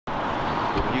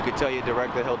you could tell your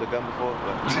director held a gun before.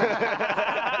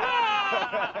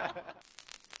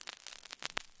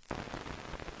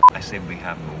 I say be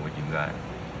happy with what you got.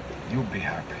 You be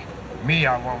happy. Me,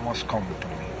 I want what's coming to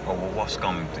me. Oh, well, what's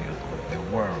coming to you? The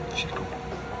world, Chico.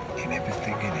 And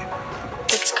everything in it.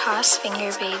 It's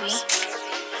Crossfinger, baby.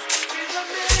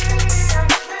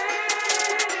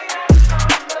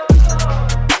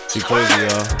 She crazy,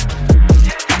 y'all.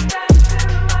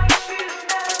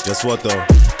 Guess what, though?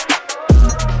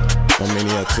 I'm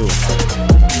Maniac, too.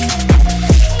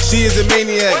 She is a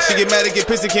maniac. She get mad and get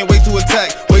pissed and can't wait to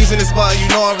attack. Waves in the spot, you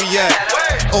know I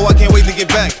react. Oh, I can't wait to get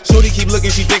back. Shorty keep looking,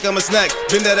 she think I'm a snack.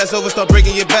 Bend that ass over, start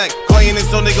breaking your back. Playing it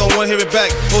so they gon' wanna hear it back.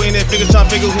 Pointing their fingers, trying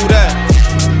to figure who that.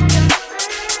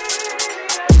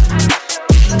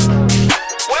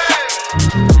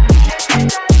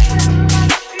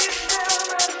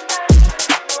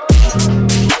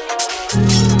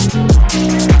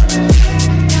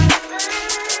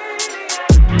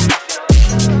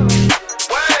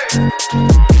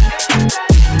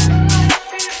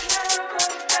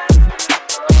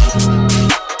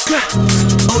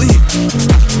 Oh yeah,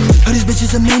 her this bitch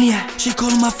is a maniac. She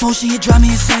callin' my phone, she drive me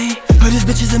insane. Her this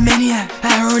bitch is a maniac. I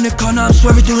had her in the car, now I'm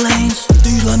swerving through lanes. Do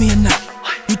you love me or not?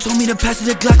 You told me to pass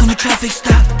the Glock on the traffic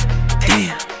stop.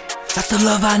 Damn, that's the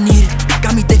love I needed.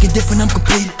 Got me thinking different, I'm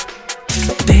completed.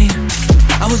 Damn,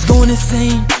 I was going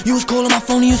insane. You was calling my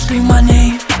phone and you scream my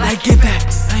name. Like get back,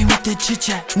 I ain't with the chit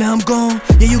chat. Now I'm gone,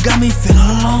 yeah you got me feeling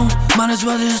alone. Might as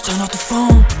well just turn off the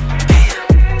phone.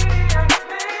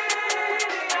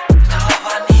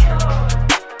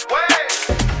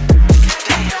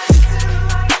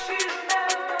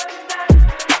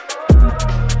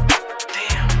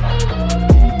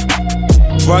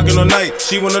 Rockin' all night,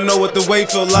 she wanna know what the way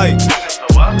feel like.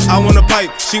 I wanna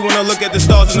pipe, she wanna look at the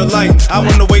stars in the light. I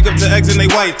wanna wake up to eggs and they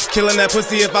white. Killing that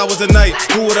pussy if I was a knight.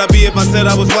 Who would I be if I said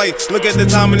I was white? Look at the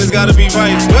time and it's gotta be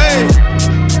right. Wait.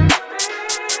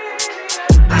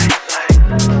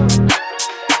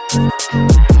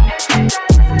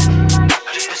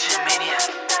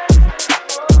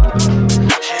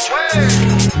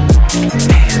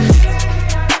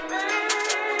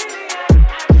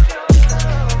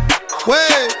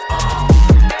 Wait.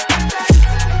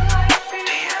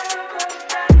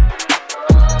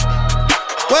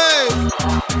 Wait.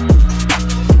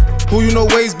 Who you know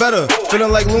weighs better?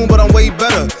 Feeling like Loon, but I'm way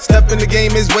better. Step in the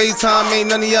game is way time. Ain't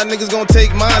none of y'all niggas gon'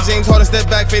 take mine. James Harden step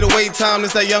back, fade away time.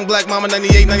 This that young black mama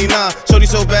 98, 99. Shorty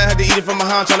so bad, had to eat it from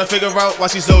behind. Tryna figure out why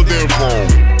she so damn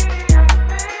phone.